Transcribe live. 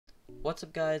What's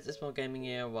up guys, it's Morgaming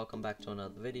here, welcome back to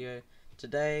another video.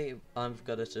 Today I've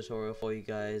got a tutorial for you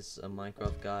guys, a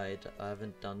Minecraft guide. I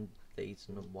haven't done these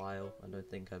in a while. I don't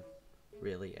think I've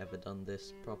really ever done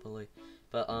this properly.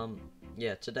 But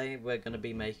yeah, today we're going to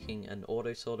be making an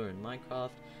auto sorter in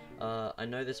Minecraft. I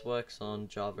know this works on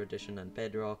Java Edition and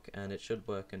Bedrock, and it should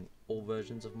work in all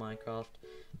versions of Minecraft.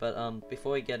 But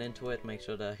before we get into it, make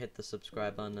sure to hit the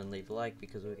subscribe button and leave a like,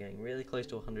 because we're getting really close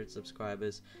to 100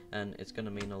 subscribers and it's going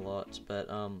to mean a lot. But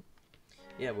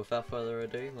yeah, without further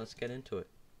ado, let's get into it.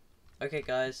 Okay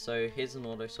guys, so here's an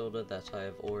auto sorter that I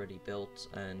have already built,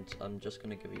 and I'm just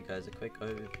going to give you guys a quick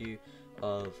overview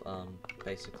of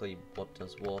basically what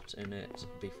does what in it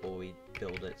before we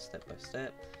build it step by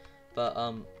step. But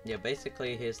yeah,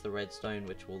 basically here's the redstone,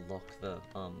 which will lock the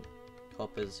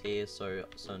hoppers here, so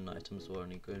certain items will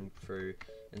only go through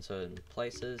in certain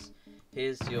places.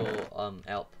 Here's your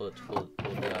output for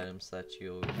all the items that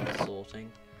you're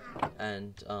sorting,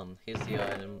 and here's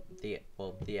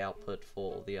the output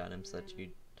for all the items that you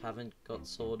haven't got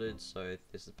sorted. So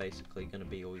this is basically going to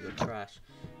be all your trash,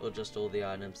 or just all the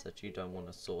items that you don't want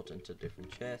to sort into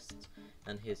different chests.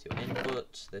 And here's your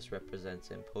input. This represents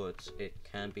input. It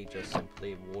can be just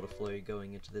simply water flow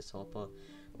going into this hopper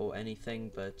or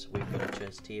anything, but we've got a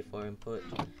chest here for input.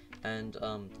 And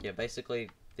yeah,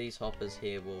 basically these hoppers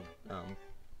here will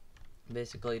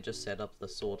basically just set up the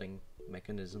sorting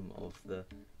mechanism of the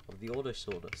auto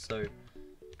sorter. So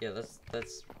yeah,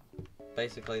 that's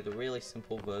basically the really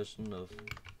simple version of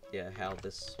how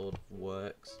this sort of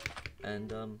works.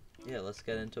 And yeah, let's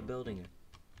get into building it.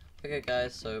 Okay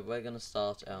guys, so we're gonna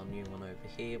start our new one over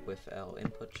here with our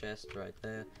input chest right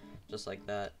there, just like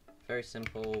that. Very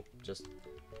simple, just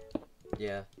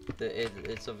yeah,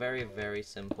 it's a very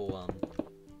simple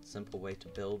simple way to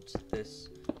build this,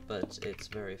 but it's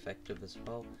very effective as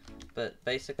well. But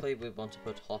basically we want to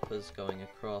put hoppers going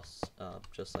across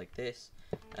just like this,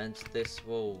 and this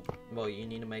will, well, you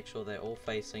need to make sure they're all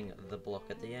facing the block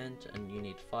at the end, and you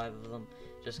need 5 of them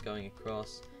just going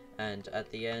across. And at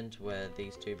the end, where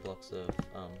these 2 blocks of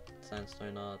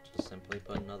sandstone are, just simply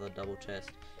put another double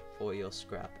chest for your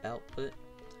scrap output.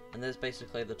 And there's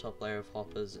basically the top layer of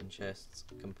hoppers and chests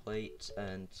complete.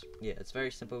 And yeah, it's very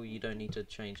simple. You don't need to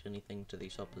change anything to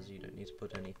these hoppers. You don't need to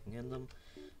put anything in them.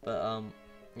 But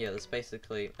yeah, that's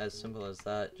basically as simple as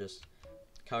that. Just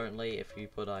currently, if you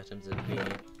put items in here,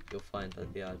 you'll find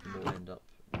that the item will end up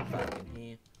back in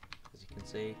here, as you can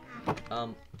see.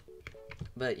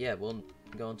 But yeah, we'll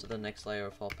go on to the next layer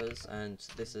of hoppers, and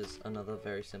this is another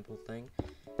very simple thing.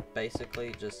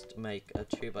 Basically, just make a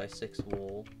 2x6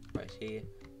 wall right here,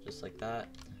 just like that,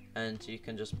 and you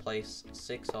can just place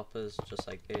 6 hoppers just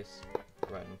like this,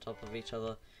 right on top of each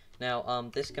other. Now,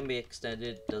 this can be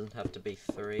extended, doesn't have to be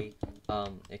 3,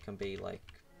 it can be like,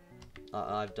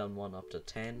 I've done one up to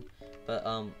 10, but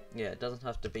yeah, it doesn't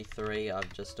have to be 3, I'm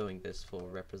just doing this for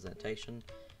representation.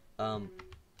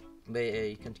 But yeah,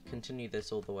 you can continue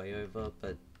this all the way over,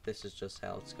 but this is just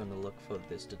how it's going to look for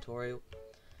this tutorial.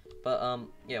 But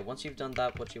yeah, once you've done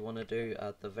that, what you want to do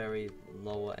at the very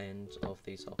lower end of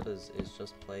these hoppers is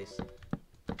just place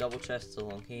double chests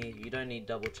along here. You don't need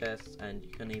double chests, and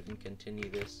you can even continue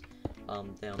this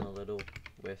down a little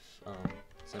with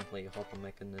simply a hopper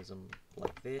mechanism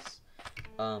like this,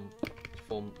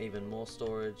 for even more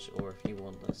storage. Or if you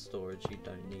want less storage, you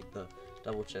don't need the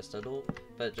double chest at all,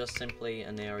 but just simply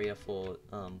an area for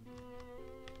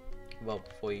well,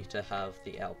 for you to have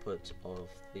the output of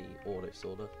the auto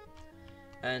sorter.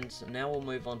 And now we'll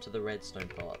move on to the redstone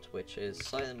part, which is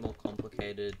slightly more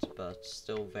complicated, but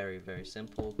still very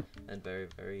simple and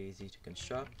very easy to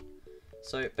construct.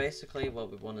 So basically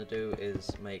what we want to do is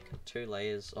make 2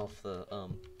 layers of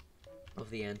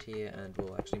the end here, and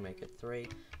we'll actually make it 3.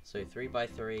 So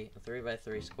 3x3, a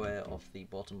 3x3 square of the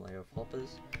bottom layer of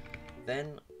hoppers.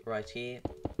 Then right here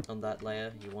on that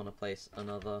layer, you want to place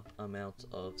another amount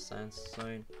of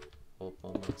sandstone, or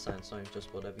well, not sandstone,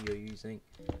 just whatever you're using.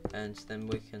 And then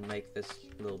we can make this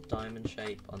little diamond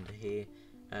shape under here,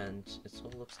 and it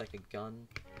sort of looks like a gun.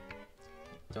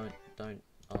 Don't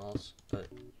ask, but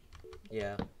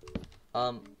yeah.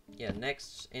 Yeah,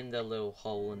 next in the little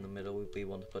hole in the middle, we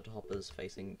want to put hoppers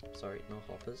facing, sorry, not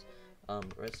hoppers,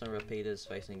 redstone repeaters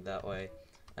facing that way.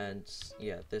 And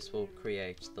yeah, this will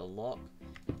create the lock.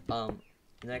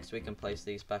 Next we can place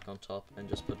these back on top and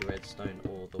just put redstone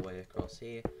all the way across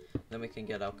here. Then we can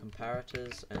get our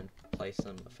comparators and place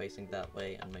them facing that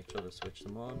way and make sure to switch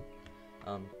them on.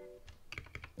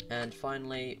 And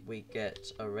finally we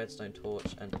get a redstone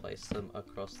torch and place them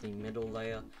across the middle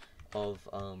layer of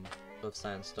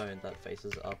sandstone that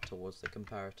faces up towards the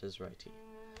comparators right here.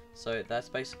 So that's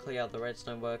basically how the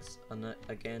redstone works, and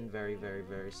again, very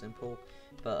simple.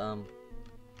 But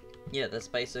yeah, that's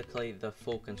basically the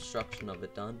full construction of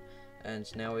it done, and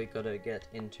now we gotta get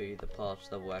into the parts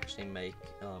that will actually make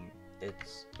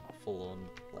its full-on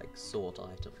like sort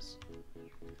items.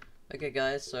 Okay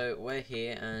guys, so we're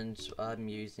here and I'm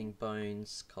using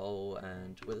bones, coal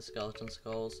and wither skeleton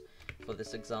skulls for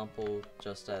this example,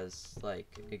 just as like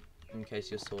in case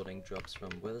you're sorting drops from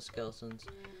wither skeletons,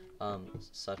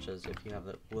 such as if you have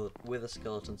a wither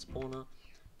skeleton spawner.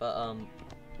 But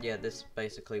yeah, this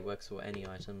basically works for any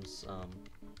items,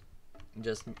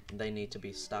 just they need to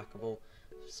be stackable,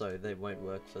 so they won't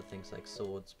work for things like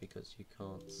swords because you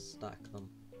can't stack them.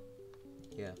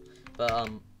 Yeah, but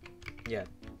yeah,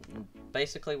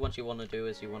 basically what you want to do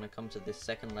is you want to come to this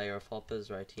second layer of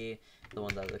hoppers right here, the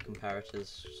one that the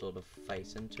comparators sort of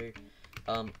face into,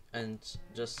 and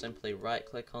just simply right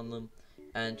click on them,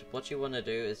 and what you want to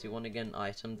do is you want to get an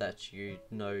item that you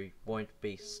know won't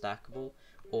be stackable,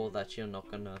 or that you're not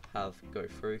going to have go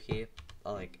through here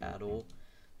like at all,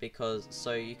 because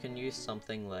so you can use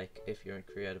something like if you're in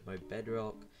creative mode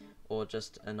bedrock, or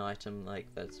just an item like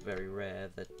that's very rare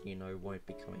that you know won't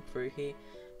be coming through here.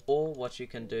 Or what you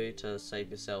can do to save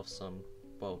yourself some,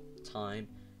 well, time,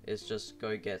 is just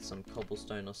go get some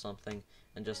cobblestone or something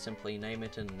and just simply name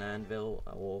it in an anvil,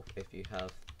 or if you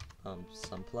have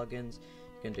some plugins,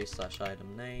 you can do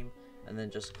 /item name and then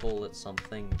just call it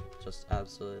something just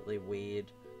absolutely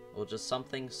weird, or just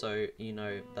something so you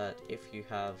know that if you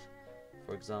have,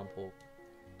 for example,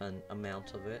 an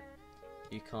amount of it,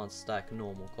 you can't stack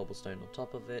normal cobblestone on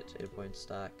top of it, it won't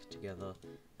stack together,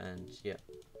 and yeah.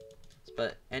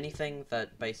 But anything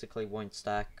that basically won't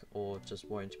stack or just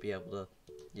won't be able to,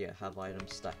 yeah, have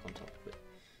items stack on top of it.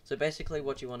 So basically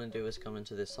what you want to do is come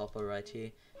into this hopper right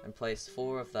here and place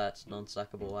 4 of that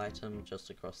non-stackable item just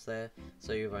across there,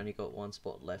 so you've only got 1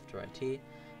 spot left right here,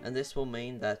 and this will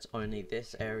mean that only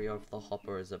this area of the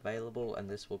hopper is available, and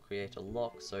this will create a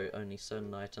lock so only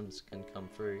certain items can come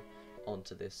through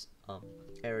onto this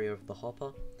area of the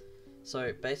hopper.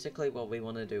 So basically what we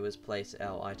want to do is place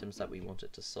our items that we want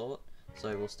it to sort.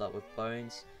 So we'll start with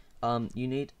bones. You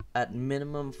need at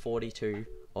minimum 42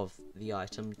 of the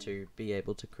item to be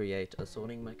able to create a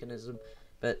sorting mechanism,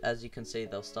 but as you can see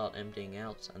they'll start emptying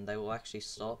out and they will actually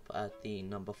stop at the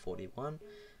number 41.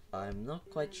 I'm not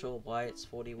quite sure why it's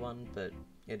 41, but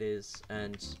it is,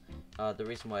 and the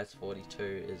reason why it's 42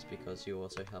 is because you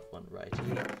also have one right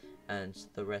here, and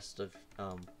the rest of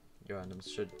your items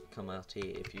should come out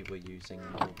here if you were using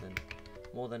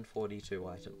more than 42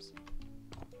 items.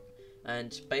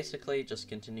 And basically just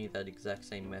continue that exact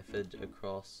same method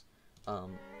across.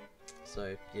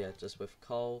 So yeah, just with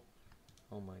coal.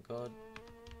 Oh my god,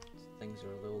 things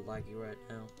are a little laggy right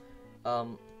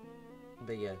now.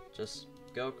 But yeah, just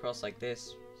go across like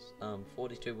this.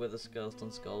 42 wither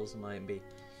skeleton skulls might be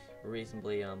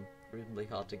reasonably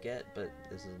hard to get, but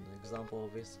this is an example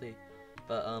obviously.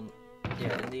 But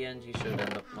yeah, in the end you should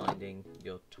end up finding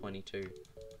your 22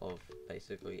 of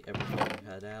basically everything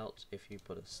you had out if you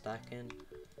put a stack in.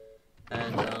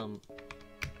 And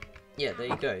yeah, there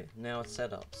you go, now it's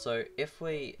set up. So if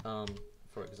we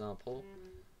for example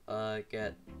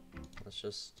get, let's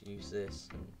just use this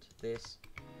and this,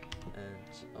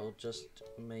 and I'll just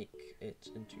make it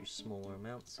into smaller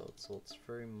amounts so it sorts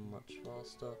through much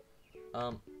faster.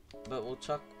 But we'll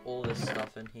chuck all this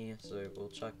stuff in here, so we'll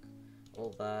chuck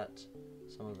all that,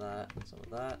 some of that, and some of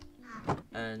that,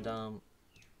 and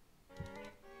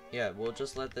yeah, we'll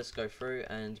just let this go through,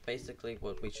 and basically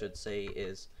what we should see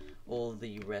is all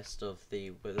the rest of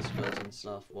the wither skeleton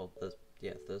stuff, well, the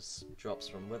drops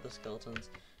from wither skeletons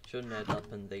shouldn't end up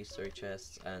in these 3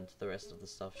 chests, and the rest of the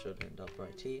stuff should end up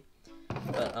right here.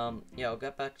 But yeah, I'll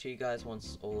get back to you guys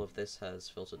once all of this has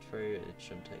filtered through. It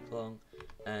shouldn't take long,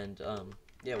 and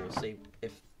yeah, we'll see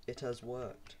if it has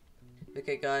worked.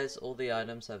 Okay guys, all the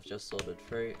items have just sorted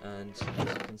through, and as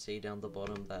you can see down the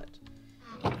bottom that,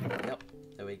 yep,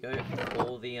 there we go,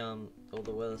 all the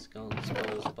wither skeleton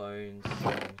skulls, bones,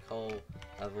 and coal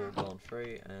have all gone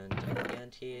through, and at the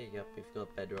end here, yep, we've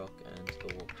got bedrock and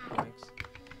the water planks.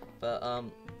 But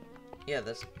yeah,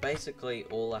 that's basically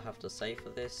all I have to say for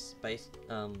this.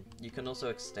 You can also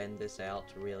extend this out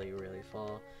really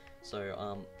far,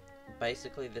 so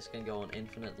basically this can go on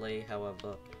infinitely.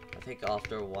 However, I think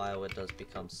after a while it does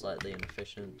become slightly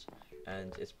inefficient,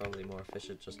 and it's probably more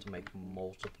efficient just to make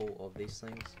multiple of these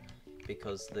things,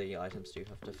 because the items do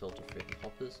have to filter through the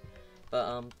hoppers.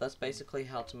 But that's basically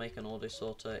how to make an auto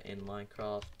sorter in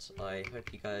Minecraft. I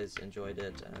hope you guys enjoyed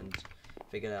it and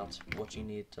figured out what you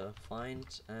need to find,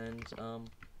 and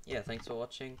yeah, thanks for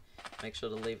watching. Make sure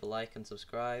to leave a like and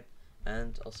subscribe,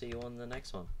 and I'll see you on the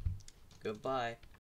next one. Goodbye.